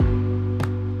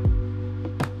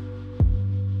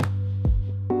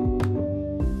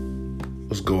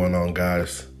What's going on,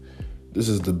 guys? This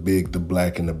is the big, the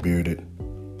black, and the bearded.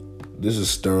 This is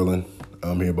Sterling.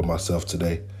 I'm here by myself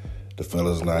today. The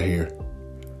fella's not here.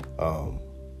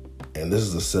 And this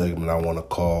is a segment I want to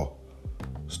call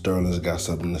Sterling's Got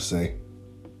Something to Say.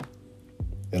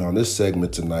 And on this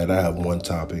segment tonight, I have one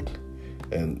topic.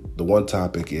 And the one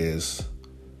topic is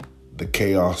the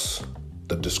chaos,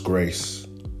 the disgrace,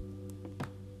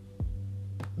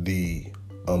 the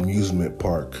amusement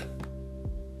park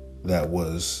that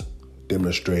was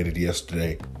demonstrated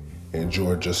yesterday in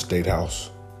Georgia Statehouse.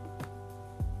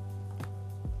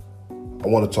 I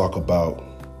want to talk about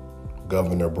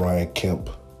Governor Brian Kemp,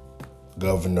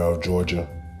 governor of Georgia,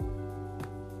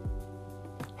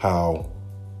 how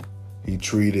he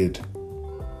treated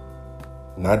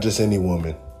not just any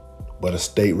woman, but a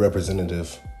state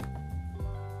representative,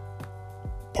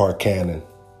 Park Cannon,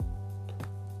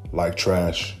 like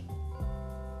trash,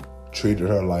 treated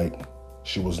her like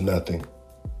she was nothing.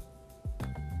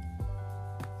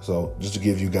 So just to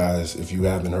give you guys, if you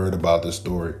haven't heard about this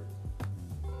story,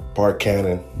 Park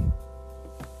Cannon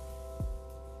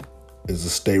is a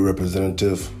state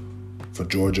representative for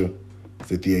Georgia,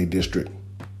 58th District.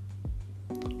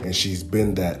 And she's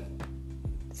been that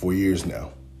for years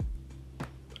now.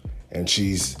 And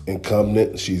she's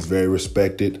incumbent, she's very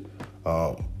respected.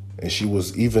 And she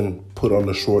was even put on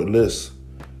the short list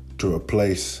to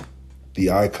replace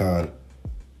the icon,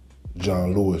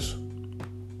 John Lewis,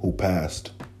 who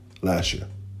passed last year.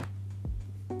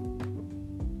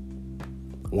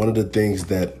 One of the things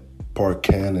that Park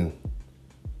Cannon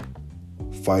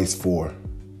fights for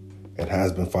and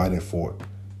has been fighting for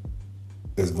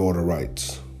is voter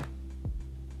rights.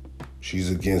 She's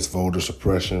against voter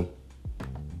suppression.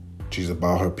 She's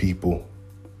about her people.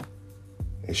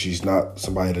 And she's not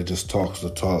somebody that just talks the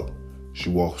talk. She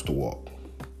walks the walk.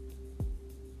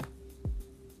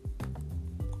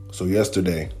 So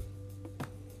yesterday,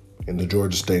 in the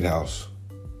Georgia State House,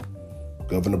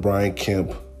 Governor Brian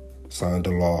Kemp signed a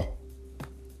law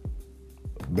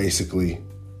basically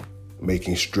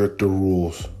making stricter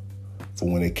rules for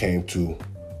when it came to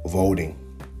voting.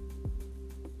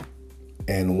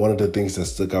 And one of the things that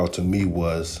stuck out to me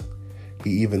was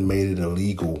he even made it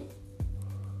illegal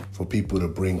for people to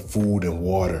bring food and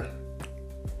water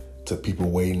to people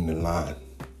waiting in line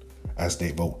as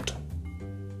they vote.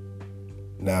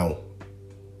 Now,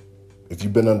 if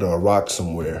you've been under a rock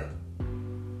somewhere,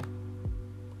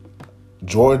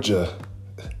 Georgia,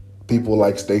 people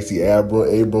like Stacey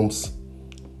Abrams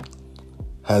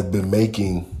has been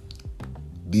making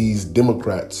these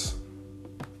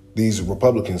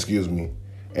Republicans,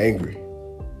 angry.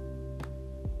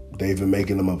 They've been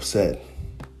making them upset.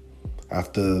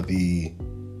 After the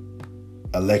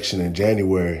election in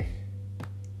January,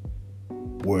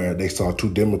 where they saw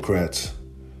two Democrats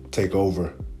take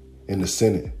over in the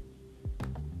Senate.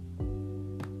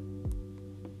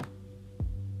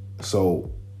 So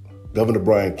Governor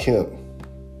Brian Kemp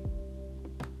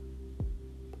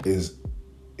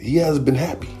he hasn't been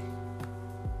happy.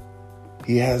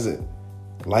 He hasn't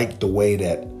liked the way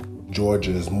that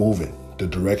Georgia is moving, the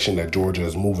direction that Georgia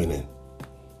is moving in.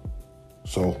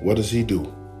 So what does he do?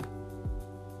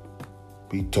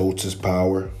 He totes his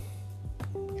power.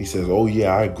 He says, oh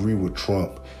yeah, I agree with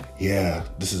Trump. Yeah,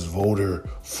 this is voter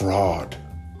fraud.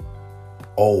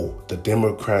 Oh, the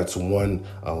Democrats won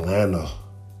Atlanta.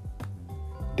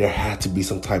 There had to be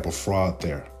some type of fraud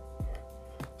there.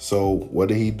 So what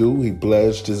did he do? He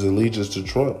pledged his allegiance to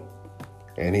Trump,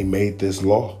 and he made this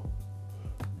law.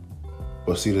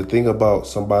 But see, the thing about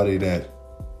somebody that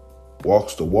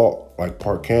walks the walk like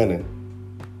Park Cannon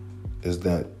is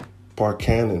that Park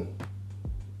Cannon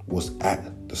was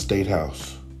at the State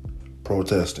House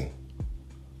protesting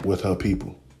with her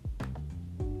people.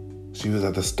 She was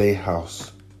at the State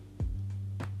House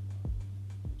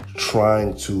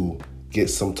trying to get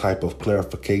some type of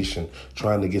clarification,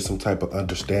 trying to get some type of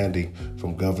understanding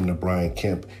from Governor Brian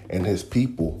Kemp and his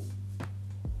people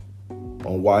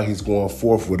on why he's going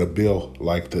forth with a bill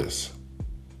like this.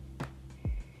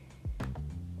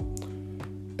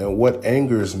 And what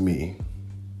angers me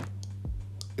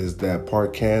is that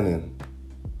Park Cannon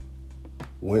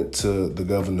went to the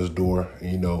governor's door,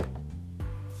 and,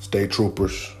 state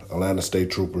troopers, Atlanta state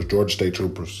troopers, Georgia state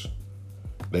troopers,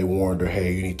 they warned her,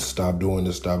 hey, you need to stop doing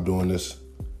this, stop doing this.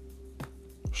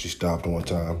 She stopped one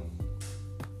time.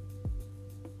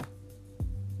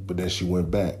 But then she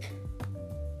went back.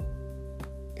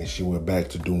 And she went back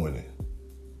to doing it.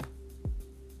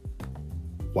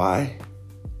 Why?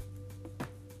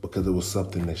 Because it was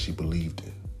something that she believed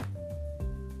in.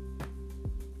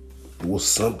 It was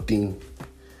something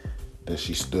that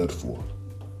she stood for.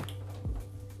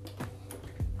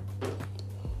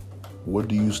 What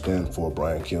do you stand for,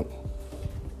 Brian Kemp?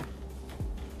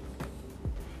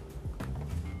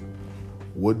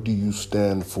 What do you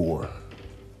stand for?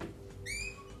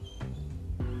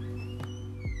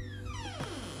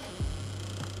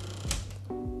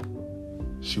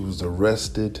 She was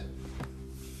arrested,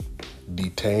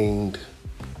 detained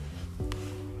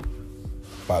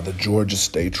by the Georgia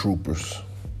State Troopers.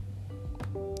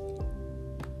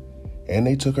 And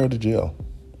they took her to jail.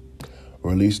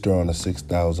 Released her on a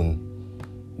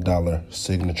 $6,000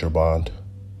 signature bond.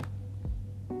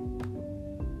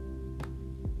 And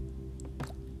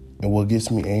what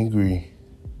gets me angry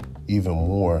even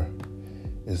more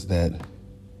is that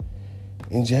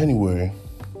in January,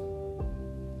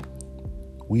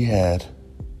 we had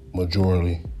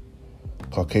majority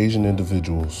Caucasian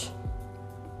individuals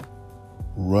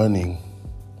running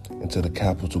into the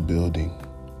Capitol building,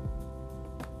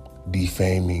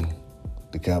 defaming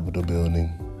the Capitol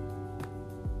building,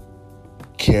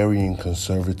 carrying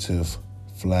conservative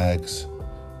flags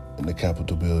in the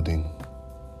Capitol building,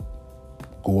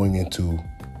 going into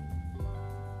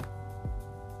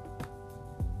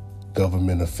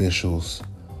government officials'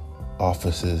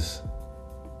 offices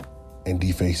and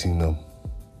defacing them,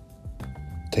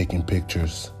 taking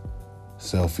pictures,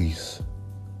 selfies,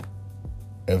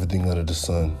 everything under the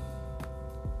sun.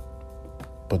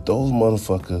 But those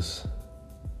motherfuckers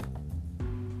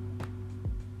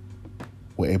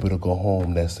were able to go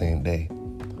home that same day.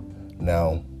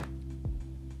 Now,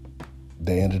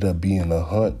 they ended up being a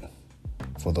hunt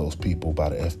for those people by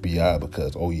the FBI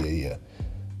because,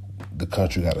 the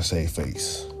country got to save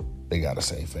face. They got to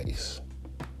save face.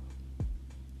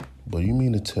 But you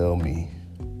mean to tell me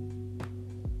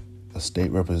a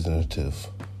state representative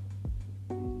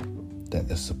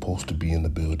that is supposed to be in the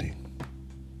building,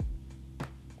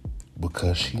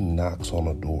 because she knocks on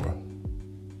a door,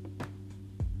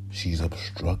 she's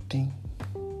obstructing?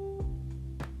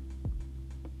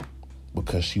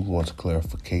 Because she wants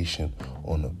clarification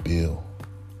on a bill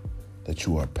that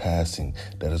you are passing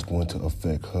that is going to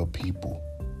affect her people,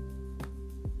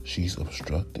 she's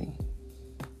obstructing?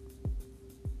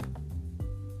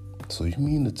 So you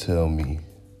mean to tell me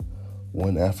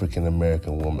one African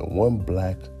American woman, one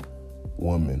black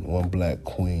woman, one black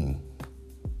queen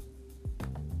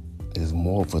is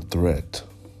more of a threat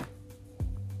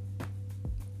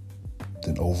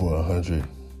than over 100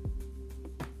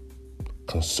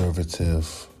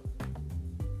 conservative,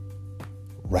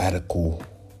 radical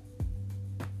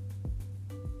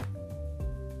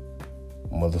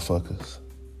motherfuckers?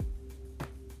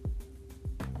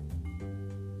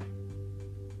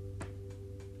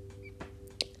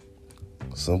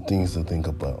 Some things to think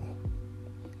about.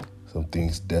 Some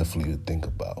things definitely to think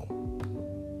about.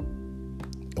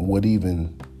 And what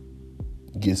even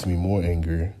gets me more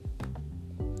angry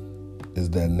is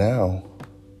that now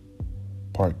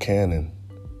Park Cannon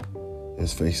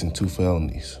is facing 2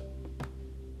 felonies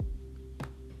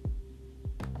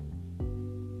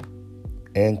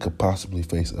and could possibly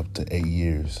face up to 8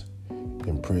 years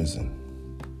in prison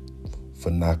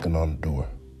for knocking on the door.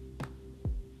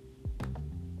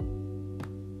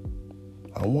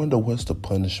 I wonder what's the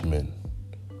punishment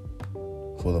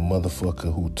for the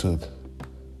motherfucker who took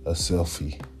a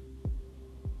selfie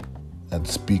at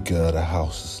the Speaker of the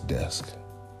House's desk.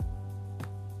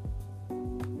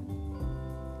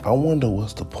 I wonder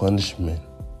what's the punishment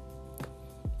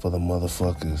for the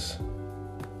motherfuckers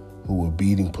who were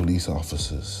beating police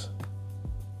officers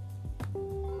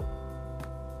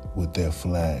with their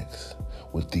flags,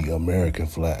 with the American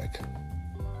flag.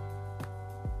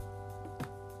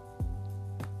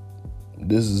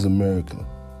 This is America.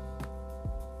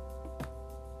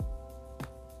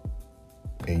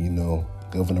 And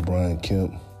Governor Brian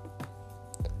Kemp,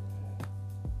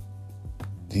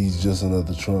 he's just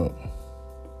another Trump.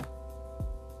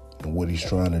 And what he's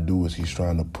trying to do is he's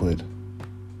trying to put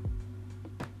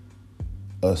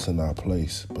us in our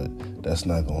place. But that's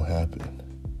not going to happen.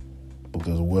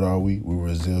 Because what are we? We're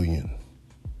resilient.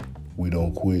 We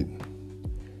don't quit.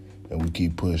 And we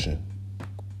keep pushing.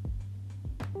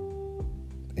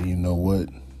 And you know what?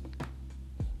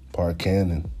 Park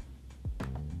Cannon,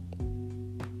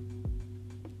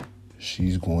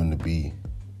 she's going to be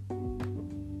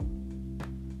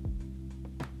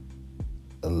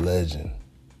a legend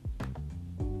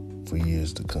for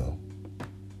years to come.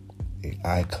 An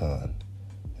icon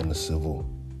in the civil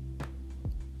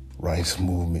rights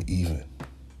movement even.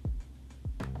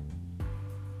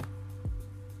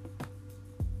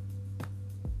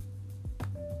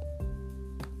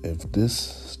 If this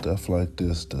stuff like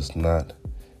this does not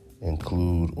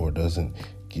include or doesn't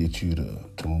get you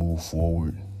to move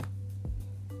forward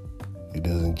it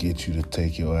doesn't get you to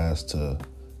take your ass to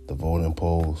the voting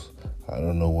polls, I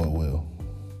don't know what will.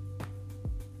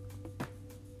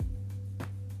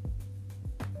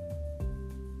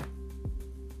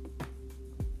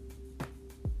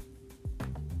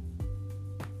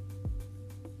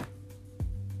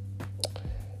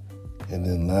 And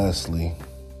then lastly,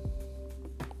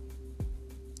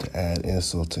 to add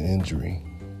insult to injury,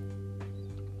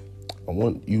 I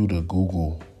want you to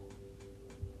Google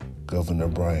Governor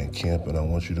Brian Kemp, and I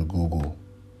want you to Google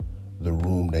the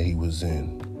room that he was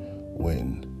in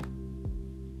when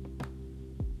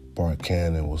Bart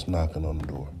Cannon was knocking on the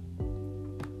door.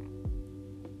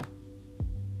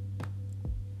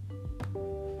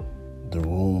 The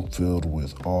room filled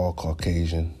with all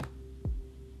Caucasian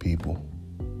people.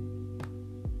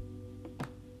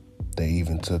 They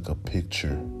even took a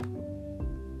picture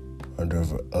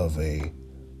of a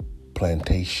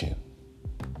plantation.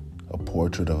 A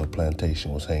portrait of a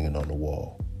plantation was hanging on the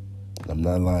wall. I'm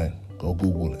not lying. Go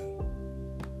Google it.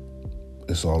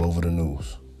 It's all over the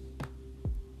news.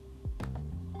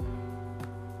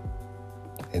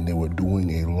 And they were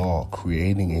doing a law,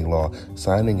 creating a law,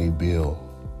 signing a bill,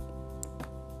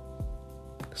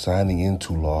 signing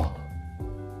into law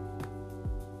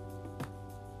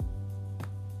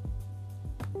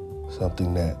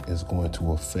something that is going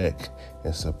to affect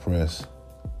and suppress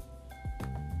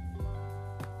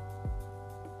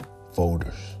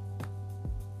voters.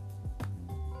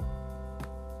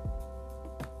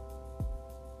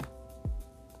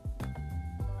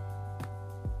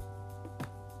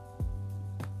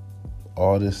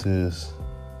 All this is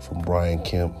from Brian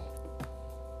Kemp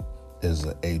is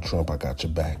a Trump, I got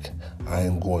your back. I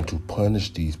am going to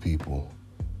punish these people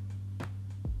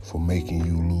for making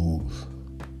you lose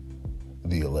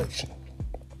the election.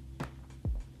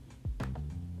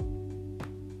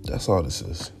 That's all this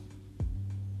is.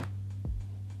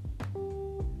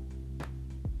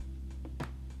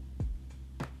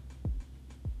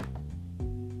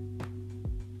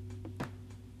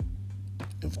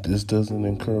 If this doesn't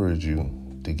encourage you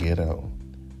to get out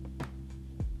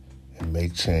and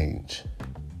make change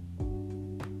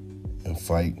and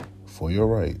fight for your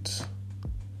rights,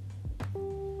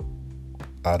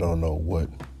 I don't know what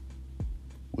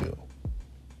will.